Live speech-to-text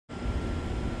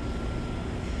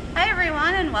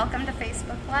everyone, and welcome to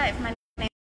Facebook Live. My name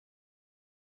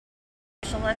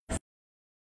is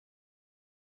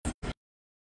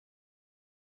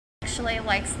actually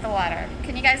likes the water.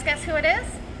 Can you guys guess who it is?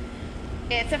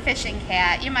 It's a fishing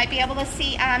cat. You might be able to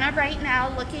see Anna right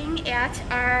now looking at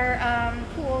our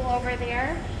pool over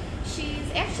there.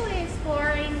 She's actually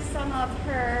exploring some of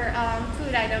her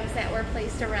food items that were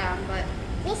placed around, but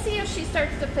we'll see if she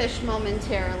starts to fish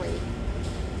momentarily.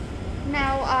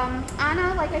 Now,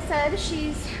 Anna, like I said,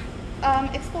 she's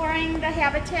exploring the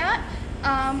habitat.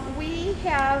 We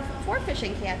have 4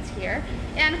 fishing cats here,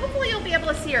 and hopefully you'll be able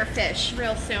to see her fish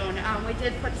real soon. We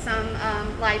did put some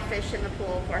live fish in the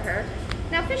pool for her.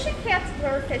 Now, fishing cats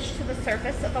lure fish to the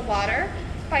surface of the water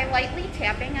by lightly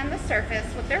tapping on the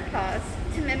surface with their paws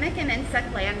to mimic an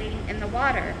insect landing in the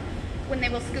water. When they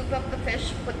will scoop up the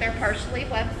fish with their partially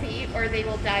webbed feet, or they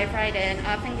will dive right in,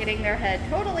 often getting their head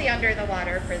totally under the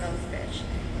water for those fish.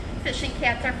 Fishing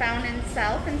cats are found in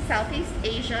South and Southeast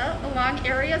Asia along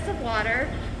areas of water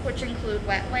which include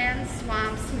wetlands,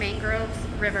 swamps, mangroves,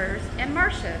 rivers, and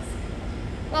marshes.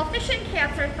 While fishing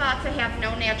cats are thought to have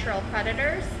no natural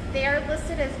predators, they are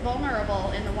listed as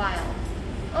vulnerable in the wild.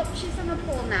 Oh, she's in the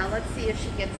pool now. Let's see if she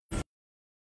gets.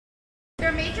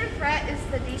 Their major threat is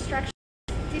the destruction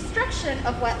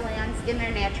of wetlands in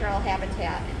their natural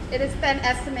habitat. It has been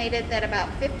estimated that about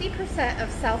 50% of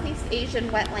Southeast Asian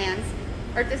wetlands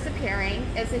are disappearing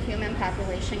as the human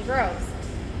population grows.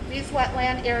 These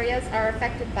wetland areas are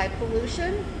affected by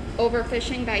pollution,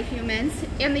 overfishing by humans,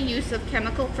 and the use of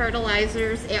chemical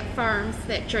fertilizers at farms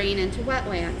that drain into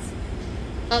wetlands.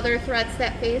 Other threats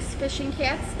that face fishing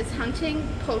cats is hunting,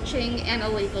 poaching, and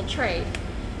illegal trade.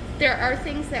 There are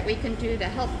things that we can do to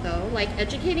help though, like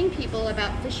educating people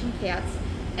about fishing cats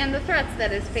and the threats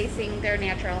that is facing their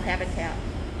natural habitat.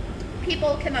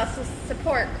 People can also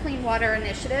support clean water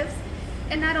initiatives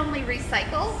and not only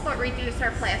recycle, but reduce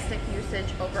our plastic usage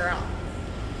overall.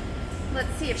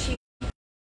 Let's see if she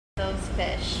those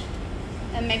fish.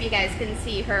 And maybe you guys can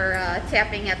see her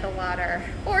tapping at the water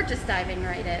or just diving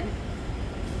right in.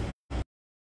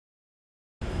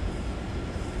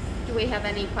 Do we have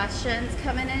any questions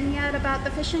coming in yet about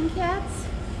the fishing cats?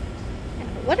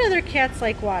 What other cats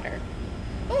like water?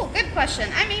 Oh, good question.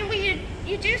 I mean,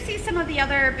 you do see some of the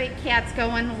other big cats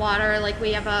go in the water, like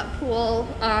we have a pool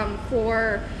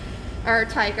for our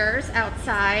tigers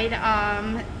outside.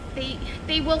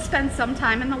 They will spend some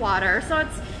time in the water, so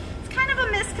it's kind of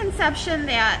a misconception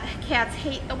that cats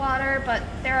hate the water, but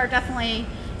there are definitely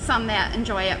some that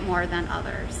enjoy it more than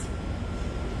others.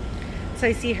 So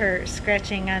I see her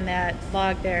scratching on that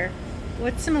log there.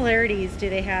 What similarities do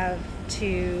they have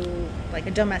to like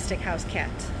a domestic house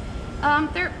cat?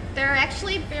 They're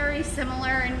actually very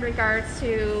similar in regards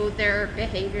to their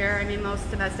behavior. I mean, most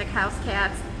domestic house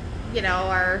cats, you know,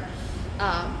 are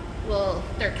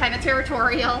they're kind of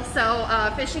territorial.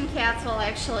 So fishing cats will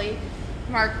actually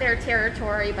mark their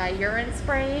territory by urine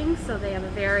spraying, so they have a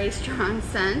very strong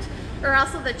scent, or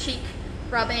also the cheek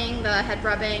rubbing, the head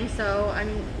rubbing. So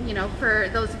you know, for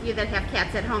those of you that have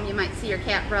cats at home, you might see your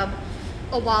cat rub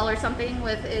a wall or something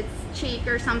with its cheek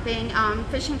or something.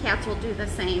 Fishing cats will do the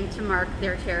same to mark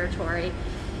their territory.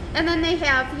 And then they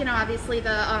have, you know, obviously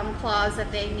the claws that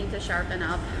they need to sharpen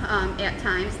up at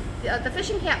times. The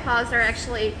fishing cat paws are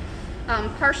actually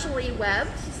partially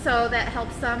webbed, so that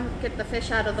helps them get the fish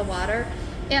out of the water.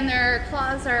 And their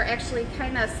claws are actually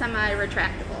kind of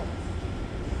semi-retractable.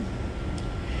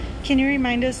 Can you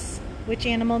remind us which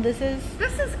animal this is?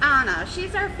 This is Anna.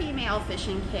 She's our female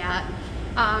fishing cat.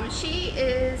 She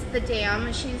is the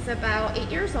dam. She's about 8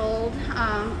 years old.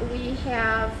 We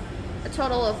have a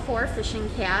total of 4 fishing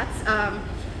cats.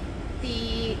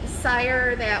 The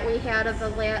sire that we had of the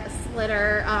last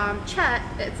litter, Chet,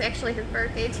 it's actually his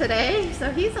birthday today,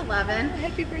 so he's 11.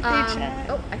 Happy birthday, Chet.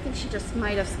 Oh, I think she just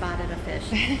might have spotted a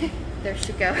fish. There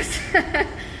she goes.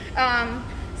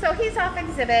 So he's off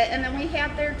exhibit, and then we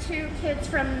have their 2 kids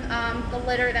from the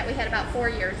litter that we had about 4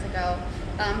 years ago,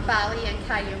 Bali and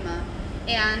Kayuma.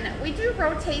 And we do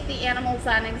rotate the animals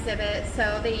on exhibit,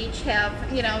 so they each have,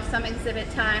 you know, some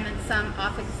exhibit time and some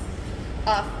off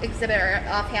exhibit or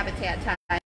off habitat time.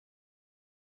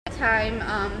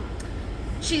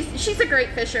 She's a great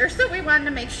fisher, so we wanted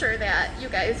to make sure that you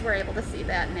guys were able to see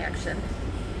that in action.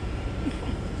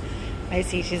 I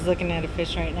see she's looking at a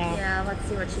fish right now. Yeah, let's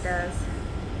see what she does.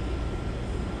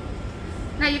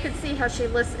 Now you can see how she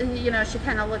listens, you know, she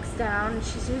kind of looks down.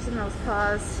 She's using those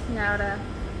paws now to,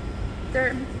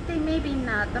 they may be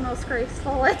not the most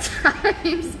graceful at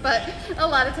times, but a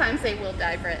lot of times they will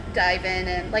dive in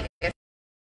and like.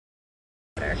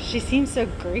 She seems so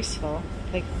graceful.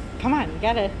 Like, come on, you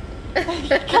gotta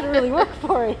really work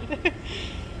for it.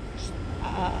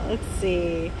 Let's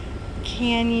see.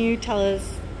 Can you tell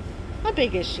us, how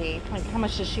big is she? Like, how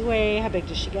much does she weigh? How big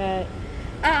does she get?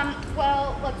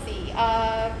 Well, let's see.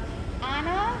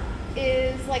 Anna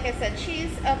is, like I said,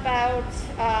 she's about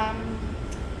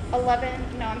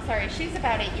 11, no, I'm sorry, she's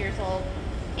about 8 years old,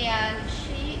 and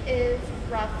she is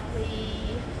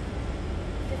roughly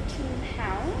 15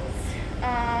 pounds.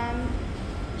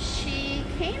 She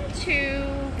came to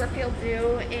Brookfield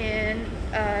Zoo in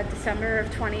December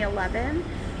of 2011.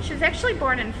 She was actually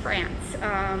born in France,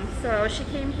 so she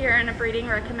came here in a breeding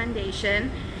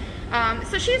recommendation.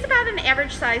 So she's about an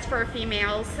average size for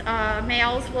females.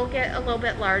 Males will get a little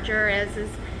bit larger, as is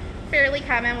fairly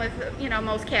common with, you know,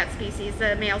 most cat species.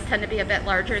 The males tend to be a bit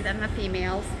larger than the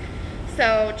females.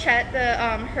 So Chet,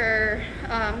 her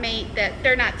mate, that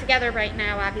they're not together right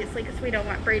now, obviously, because we don't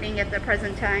want breeding at the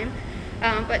present time.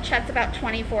 But Chet's about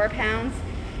 24 pounds,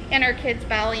 and her kids,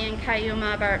 Bali and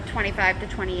Kayuma, about 25 to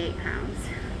 28 pounds.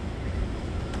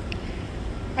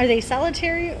 Are they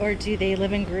solitary or do they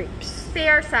live in groups? They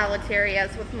are solitary,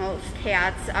 as with most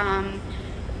cats.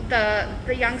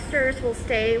 The youngsters will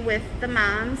stay with the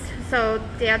moms, so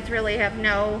dads really have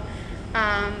no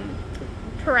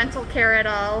parental care at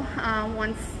all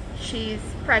once she's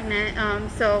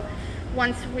pregnant. So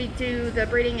once we do the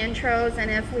breeding intros, and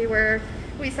if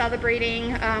we saw the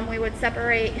breeding, we would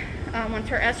separate. Once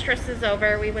her estrus is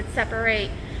over, we would separate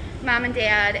mom and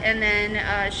dad, and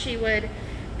then she would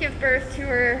give birth to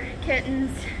her kittens,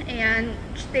 and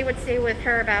they would stay with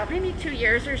her about maybe 2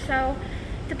 years or so.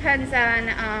 Depends on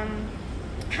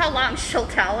how long she'll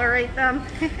tolerate them.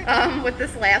 With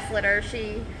this last litter,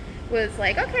 she was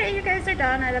like, okay, you guys are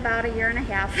done at about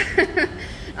 1.5 years.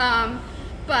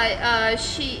 But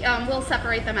she will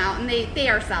separate them out, and they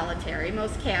are solitary.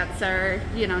 Most cats are,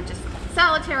 you know, just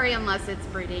solitary unless it's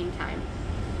breeding time.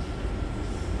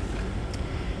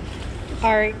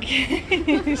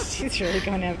 She's really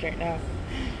going after it now.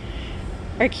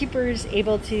 Are keepers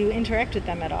able to interact with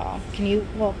them at all? Can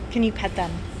you pet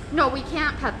them? No, we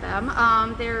can't pet them.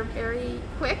 They're very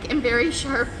quick and very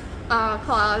sharp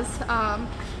claws.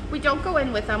 We don't go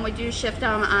in with them. We do shift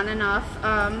them on and off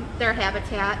their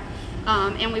habitat,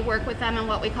 and we work with them in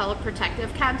what we call a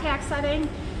protective contact setting.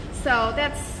 So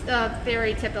that's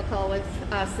very typical with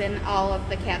us and all of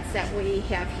the cats that we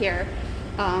have here.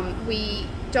 We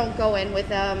don't go in with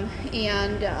them,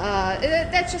 and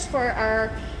that's just for our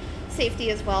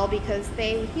safety as well, because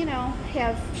they, you know,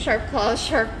 have sharp claws,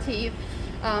 sharp teeth,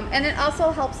 and it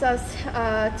also helps us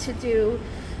to do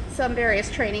some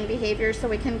various training behaviors, so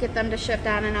we can get them to shift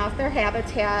on and off their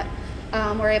habitat.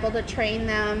 We're able to train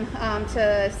them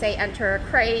to, say, enter a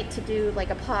crate, to do like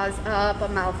a paws up, a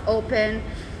mouth open.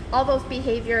 All those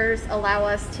behaviors allow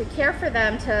us to care for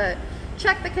them, to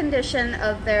check the condition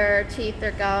of their teeth,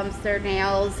 their gums, their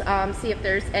nails, see if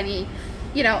there's any,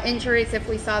 you know, injuries. If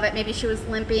we saw that maybe she was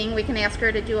limping, we can ask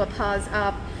her to do a paws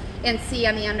up and see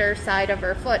on the underside of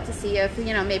her foot to see if,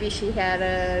 you know, maybe she had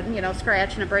a, you know,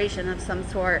 scratch, an abrasion of some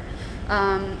sort.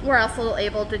 We're also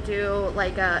able to do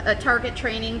like a target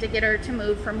training to get her to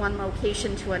move from one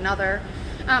location to another.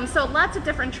 So lots of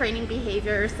different training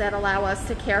behaviors that allow us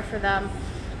to care for them.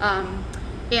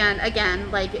 And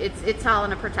again, like it's all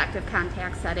in a protective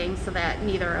contact setting so that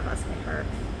neither of us get hurt.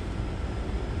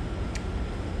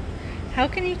 How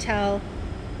can you tell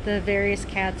the various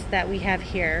cats that we have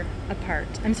here apart?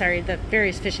 I'm sorry, the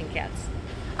various fishing cats.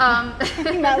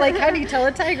 Not like, how do you tell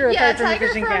a tiger apart from a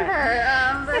fishing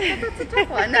cat? That's a tough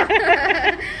one.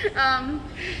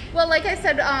 Well, like I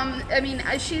said, I mean,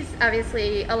 she's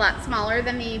obviously a lot smaller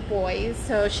than the boys,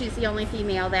 so she's the only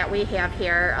female that we have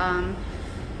here.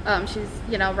 She's,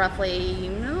 you know, roughly a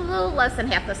little less than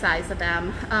half the size of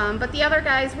them. But the other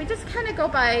guys, we just kind of go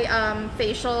by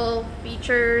facial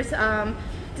features,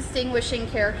 distinguishing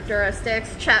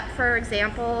characteristics. Chet, for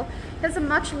example, has a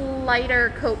much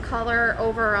lighter coat color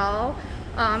overall.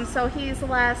 So he's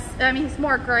he's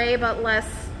more gray but less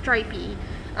stripy.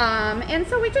 And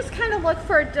so we just kind of look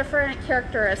for different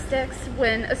characteristics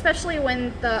especially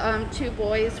when the two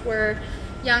boys were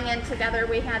young and together.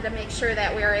 We had to make sure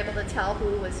that we were able to tell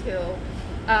who was who.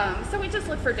 So we just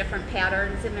look for different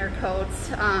patterns in their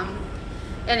coats and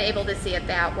able to see it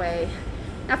that way.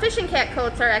 Now, fishing cat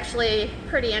coats are actually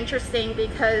pretty interesting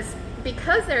because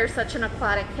they're such an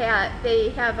aquatic cat. They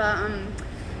have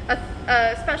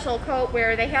a special coat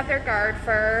where they have their guard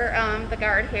fur, the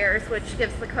guard hairs, which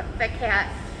gives the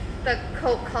cat the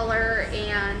coat color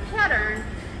and pattern.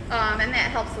 And that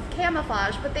helps with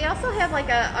camouflage, but they also have like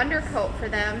a undercoat for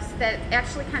them that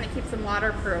actually kind of keeps them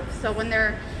waterproof. So when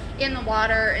they're in the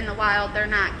water, in the wild, they're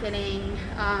not getting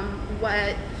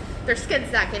wet, their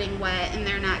skin's not getting wet, and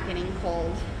they're not getting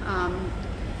cold.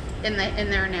 in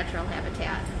their natural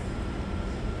habitat.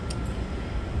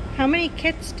 How many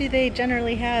kits do they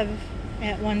generally have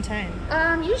at one time?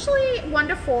 Usually 1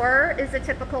 to 4 is a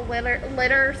typical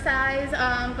litter size,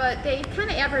 but they kind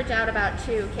of average out about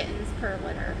 2 kittens per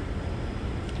litter.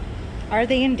 Are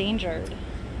they endangered?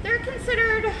 They're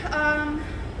considered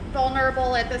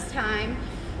vulnerable at this time.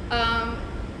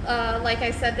 Like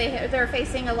I said, they're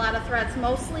facing a lot of threats,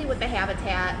 mostly with the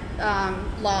habitat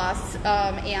loss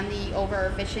and the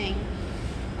overfishing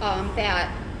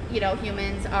that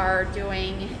humans are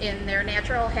doing in their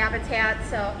natural habitat.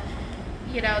 So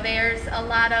there's a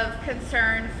lot of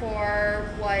concern for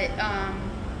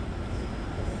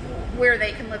where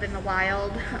they can live in the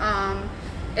wild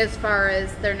as far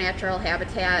as their natural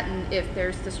habitat, and if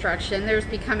there's destruction. There's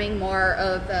becoming more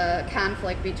of a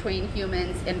conflict between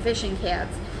humans and fishing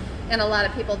cats, and a lot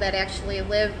of people that actually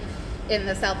live in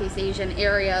the Southeast Asian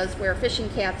areas where fishing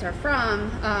cats are from,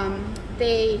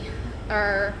 they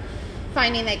are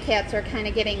finding that cats are kind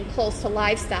of getting close to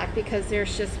livestock because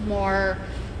there's just more,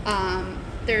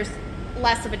 there's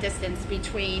less of a distance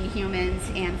between humans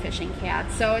and fishing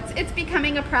cats. So it's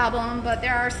becoming a problem, but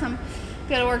there are some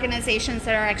good organizations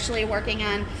that are actually working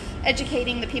on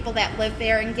educating the people that live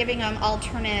there and giving them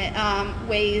alternate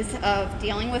ways of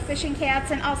dealing with fishing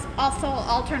cats, and also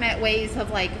alternate ways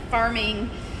of like farming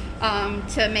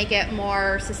to make it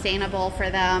more sustainable for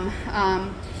them,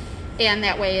 and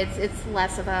that way it's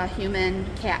less of a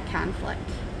human-cat conflict.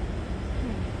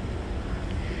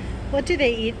 What do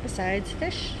they eat besides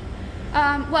fish?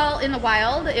 Well, in the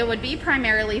wild, it would be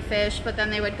primarily fish, but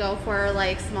then they would go for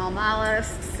like small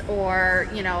mollusks or,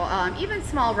 even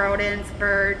small rodents,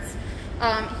 birds.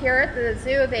 Here at the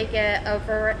zoo,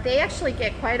 they actually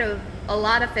get quite a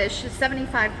lot of fish.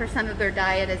 75% of their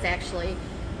diet is actually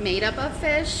made up of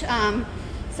fish.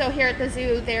 So here at the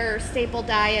zoo, their staple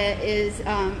diet is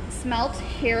smelt,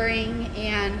 herring,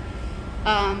 and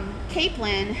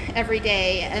capelin every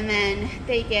day, and then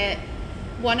they get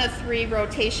 1 of 3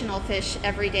 rotational fish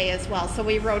every day as well. So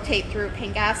we rotate through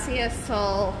pangasius,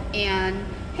 sole, and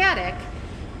haddock,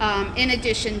 in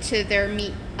addition to their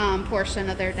meat portion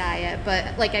of their diet.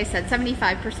 But like I said,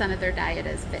 75% of their diet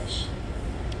is fish.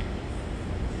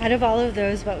 Out of all of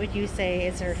those, what would you say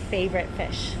is their favorite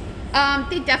fish?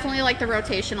 They definitely like the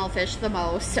rotational fish the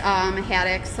most,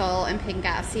 haddock, sole, and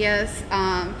pangasius.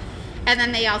 And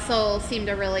then they also seem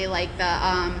to really like the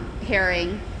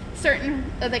herring.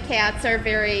 Certain of the cats are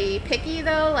very picky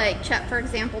though, like Chet, for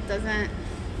example, doesn't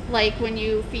like when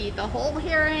you feed the whole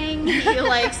herring. He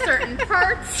likes certain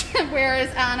parts,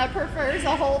 whereas Anna prefers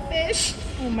a whole fish.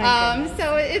 Oh my goodness.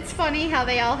 So it's funny how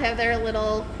they all have their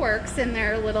little quirks and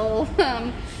their little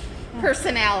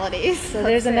personalities. So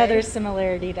there's another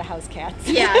similarity to house cats.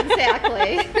 Yeah,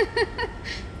 exactly.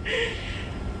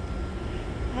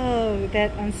 Oh,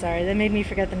 I'm sorry. That made me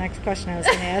forget the next question I was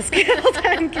going to ask. Hold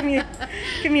on, give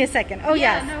me a second. Oh,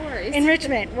 yeah, yes. No worries.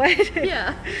 Enrichment. What?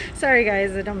 Yeah. Sorry,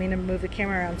 guys. I don't mean to move the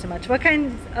camera around so much. What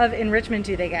kind of enrichment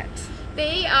do they get?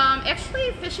 They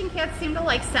actually, fishing cats seem to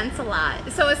like scents a lot.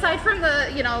 So aside from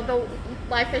the the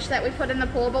live fish that we put in the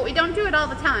pool, but we don't do it all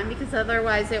the time because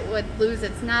otherwise it would lose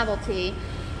its novelty.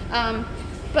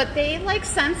 But they like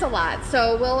scents a lot.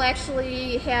 So we'll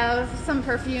actually have some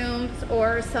perfumes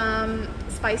or some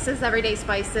spices, everyday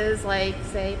spices, like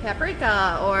say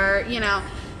paprika or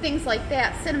things like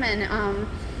that, cinnamon,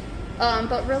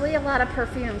 but really a lot of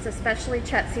perfumes, especially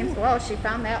Chet seems, well, she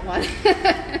found that one. Oh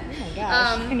my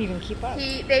gosh, I can't even keep up.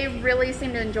 They really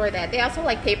seem to enjoy that. They also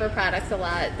like paper products a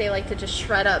lot. They like to just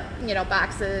shred up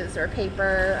boxes or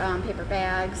paper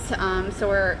bags.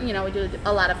 So we do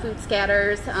a lot of food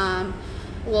scatters.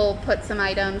 We'll put some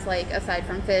items, like aside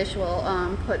from fish,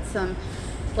 we'll put some,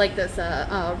 like this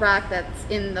rock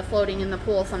that's floating in the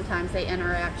pool. Sometimes they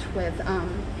interact with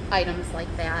items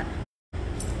like that.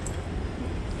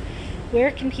 Where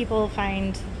can people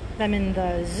find them in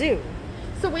the zoo?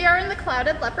 So we are in the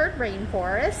Clouded Leopard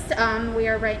Rainforest. We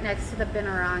are right next to the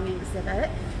Binarong exhibit.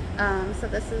 So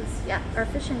this is, our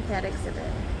fishing cat exhibit.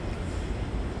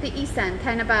 The east end,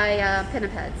 kind of by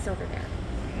Pinnipeds over there.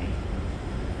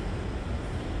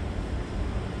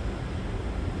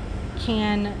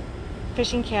 Can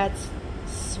fishing cats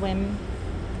swim,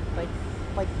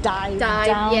 like dive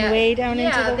down, way down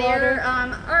into the water?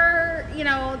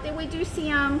 We do see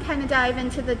them kind of dive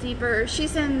into the deeper.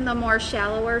 She's in the more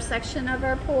shallower section of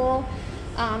our pool.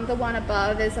 The one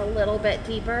above is a little bit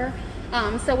deeper.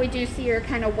 So we do see her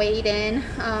kind of wade in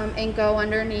and go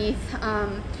underneath.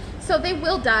 So they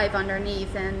will dive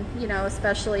underneath, and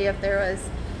especially if there was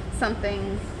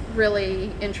something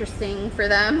really interesting for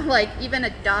them, like even a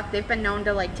duck. They've been known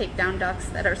to take down ducks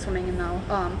that are swimming in the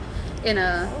in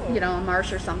a, you know, a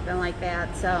marsh or something like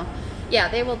that. So yeah,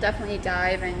 they will definitely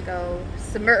dive and go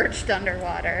submerged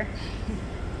underwater.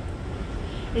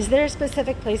 Is there a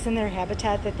specific place in their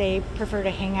habitat that they prefer to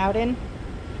hang out in?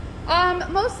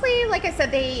 Mostly, like I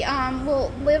said, they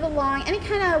will live along any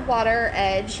kind of water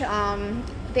edge.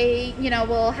 They, you know,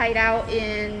 will hide out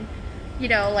in, you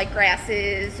know, like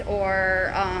grasses,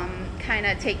 or kind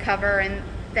of take cover in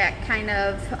that kind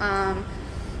of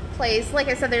place. Like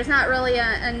I said, there's not really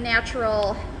a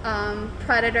natural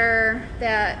predator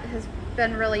that has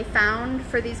been really found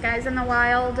for these guys in the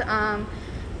wild,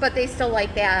 but they still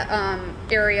like that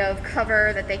area of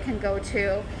cover that they can go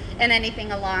to, and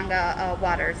anything along a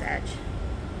water's edge.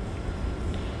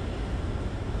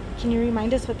 Can you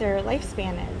remind us what their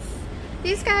lifespan is?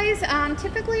 These guys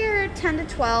typically are 10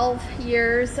 to 12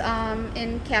 years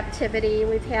in captivity.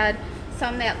 We've had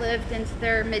some that lived into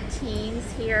their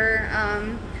mid-teens here.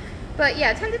 But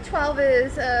yeah, 10 to 12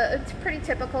 is it's pretty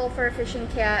typical for a fishing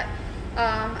cat.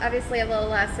 Obviously a little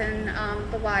less in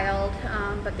the wild,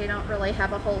 but they don't really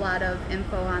have a whole lot of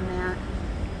info on that.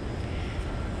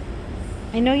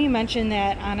 I know you mentioned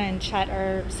that Anna and Chet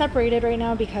are separated right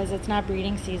now because it's not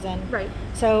breeding season. Right.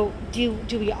 So do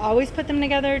we always put them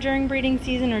together during breeding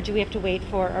season, or do we have to wait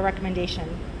for a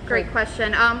recommendation? Great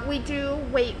question. We do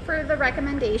wait for the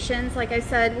recommendations. Like I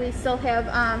said, we still have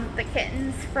the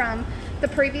kittens from the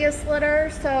previous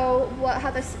litter. So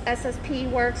how the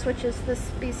SSP works, which is the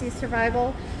Species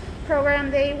Survival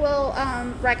Program, they will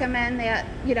recommend that,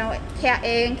 you know, cat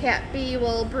A and cat B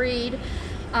will breed.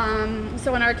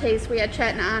 So in our case, we had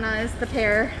Chet and Anna as the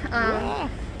pair,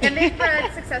 and they've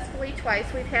bred successfully twice.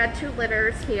 We've had 2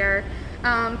 litters here,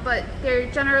 but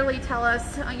they generally tell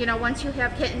us, you know, once you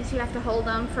have kittens, you have to hold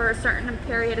them for a certain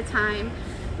period of time.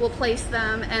 We'll place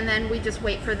them, and then we just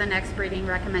wait for the next breeding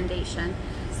recommendation.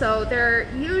 So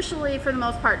they're usually, for the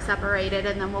most part, separated,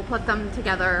 and then we'll put them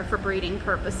together for breeding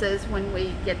purposes when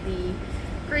we get the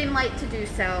green light to do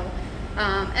so.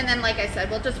 And then, like I said,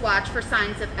 we'll just watch for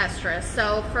signs of estrus.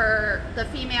 So for the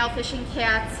female fishing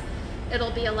cats,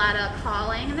 it'll be a lot of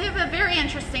calling. And they have a very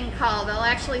interesting call. They'll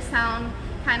actually sound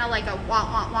kind of like a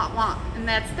wah, wah, wah, wah. And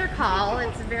that's their call.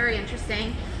 It's very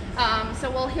interesting.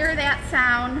 So we'll hear that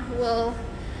sound. We'll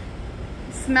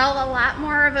smell a lot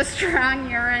more of a strong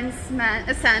urine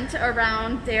scent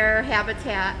around their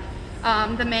habitat.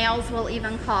 The males will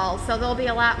even call. So there'll be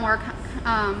a lot more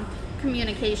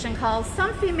communication calls.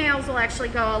 Some females will actually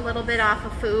go a little bit off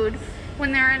of food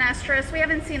when they're in estrus. We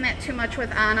haven't seen that too much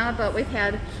with Anna, but we've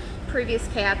had previous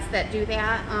cats that do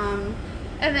that.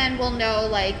 And then we'll know,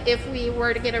 like, if we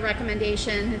were to get a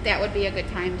recommendation, that would be a good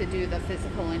time to do the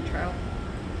physical intro.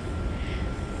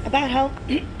 About how,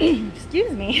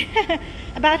 excuse me,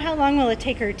 about how long will it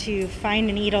take her to find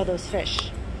and eat all those fish?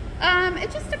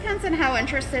 It just depends on how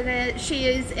interested she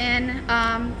is in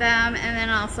them, and then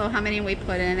also how many we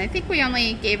put in. I think we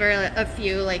only gave her a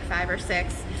few, like 5 or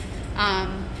 6.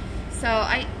 So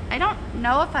I don't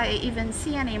know if I even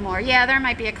see any more. Yeah, there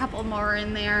might be a couple more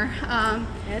in there. I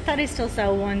thought I still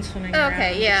saw one swimming around.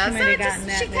 Okay, yeah. She So might have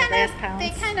gotten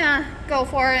they kind of go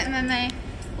for it, and then they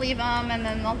leave them, and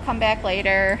then they'll come back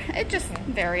later. It's just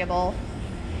variable.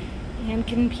 And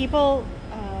can people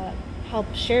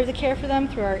help share the care for them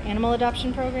through our animal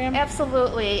adoption program?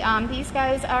 Absolutely. These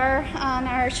guys are on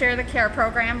our Share the Care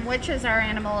program, which is our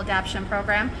animal adoption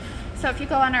program. So if you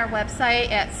go on our website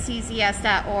at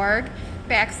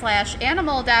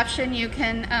czs.org/animal adoption, you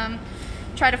can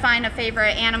try to find a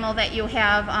favorite animal that you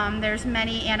have. There's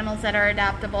many animals that are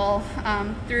adoptable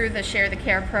through the Share the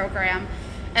Care program.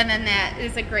 And then that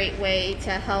is a great way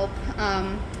to help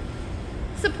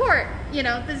support, you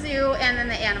know, the zoo and then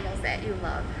the animals that you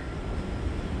love.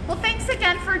 Well, thanks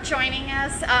again for joining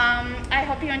us. I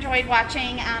hope you enjoyed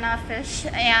watching Anna fish,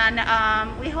 and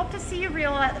we hope to see you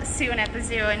real soon at the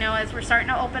zoo. I know as we're starting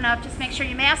to open up, just make sure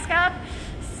you mask up,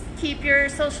 keep your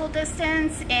social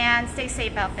distance, and stay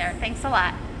safe out there. Thanks a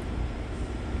lot.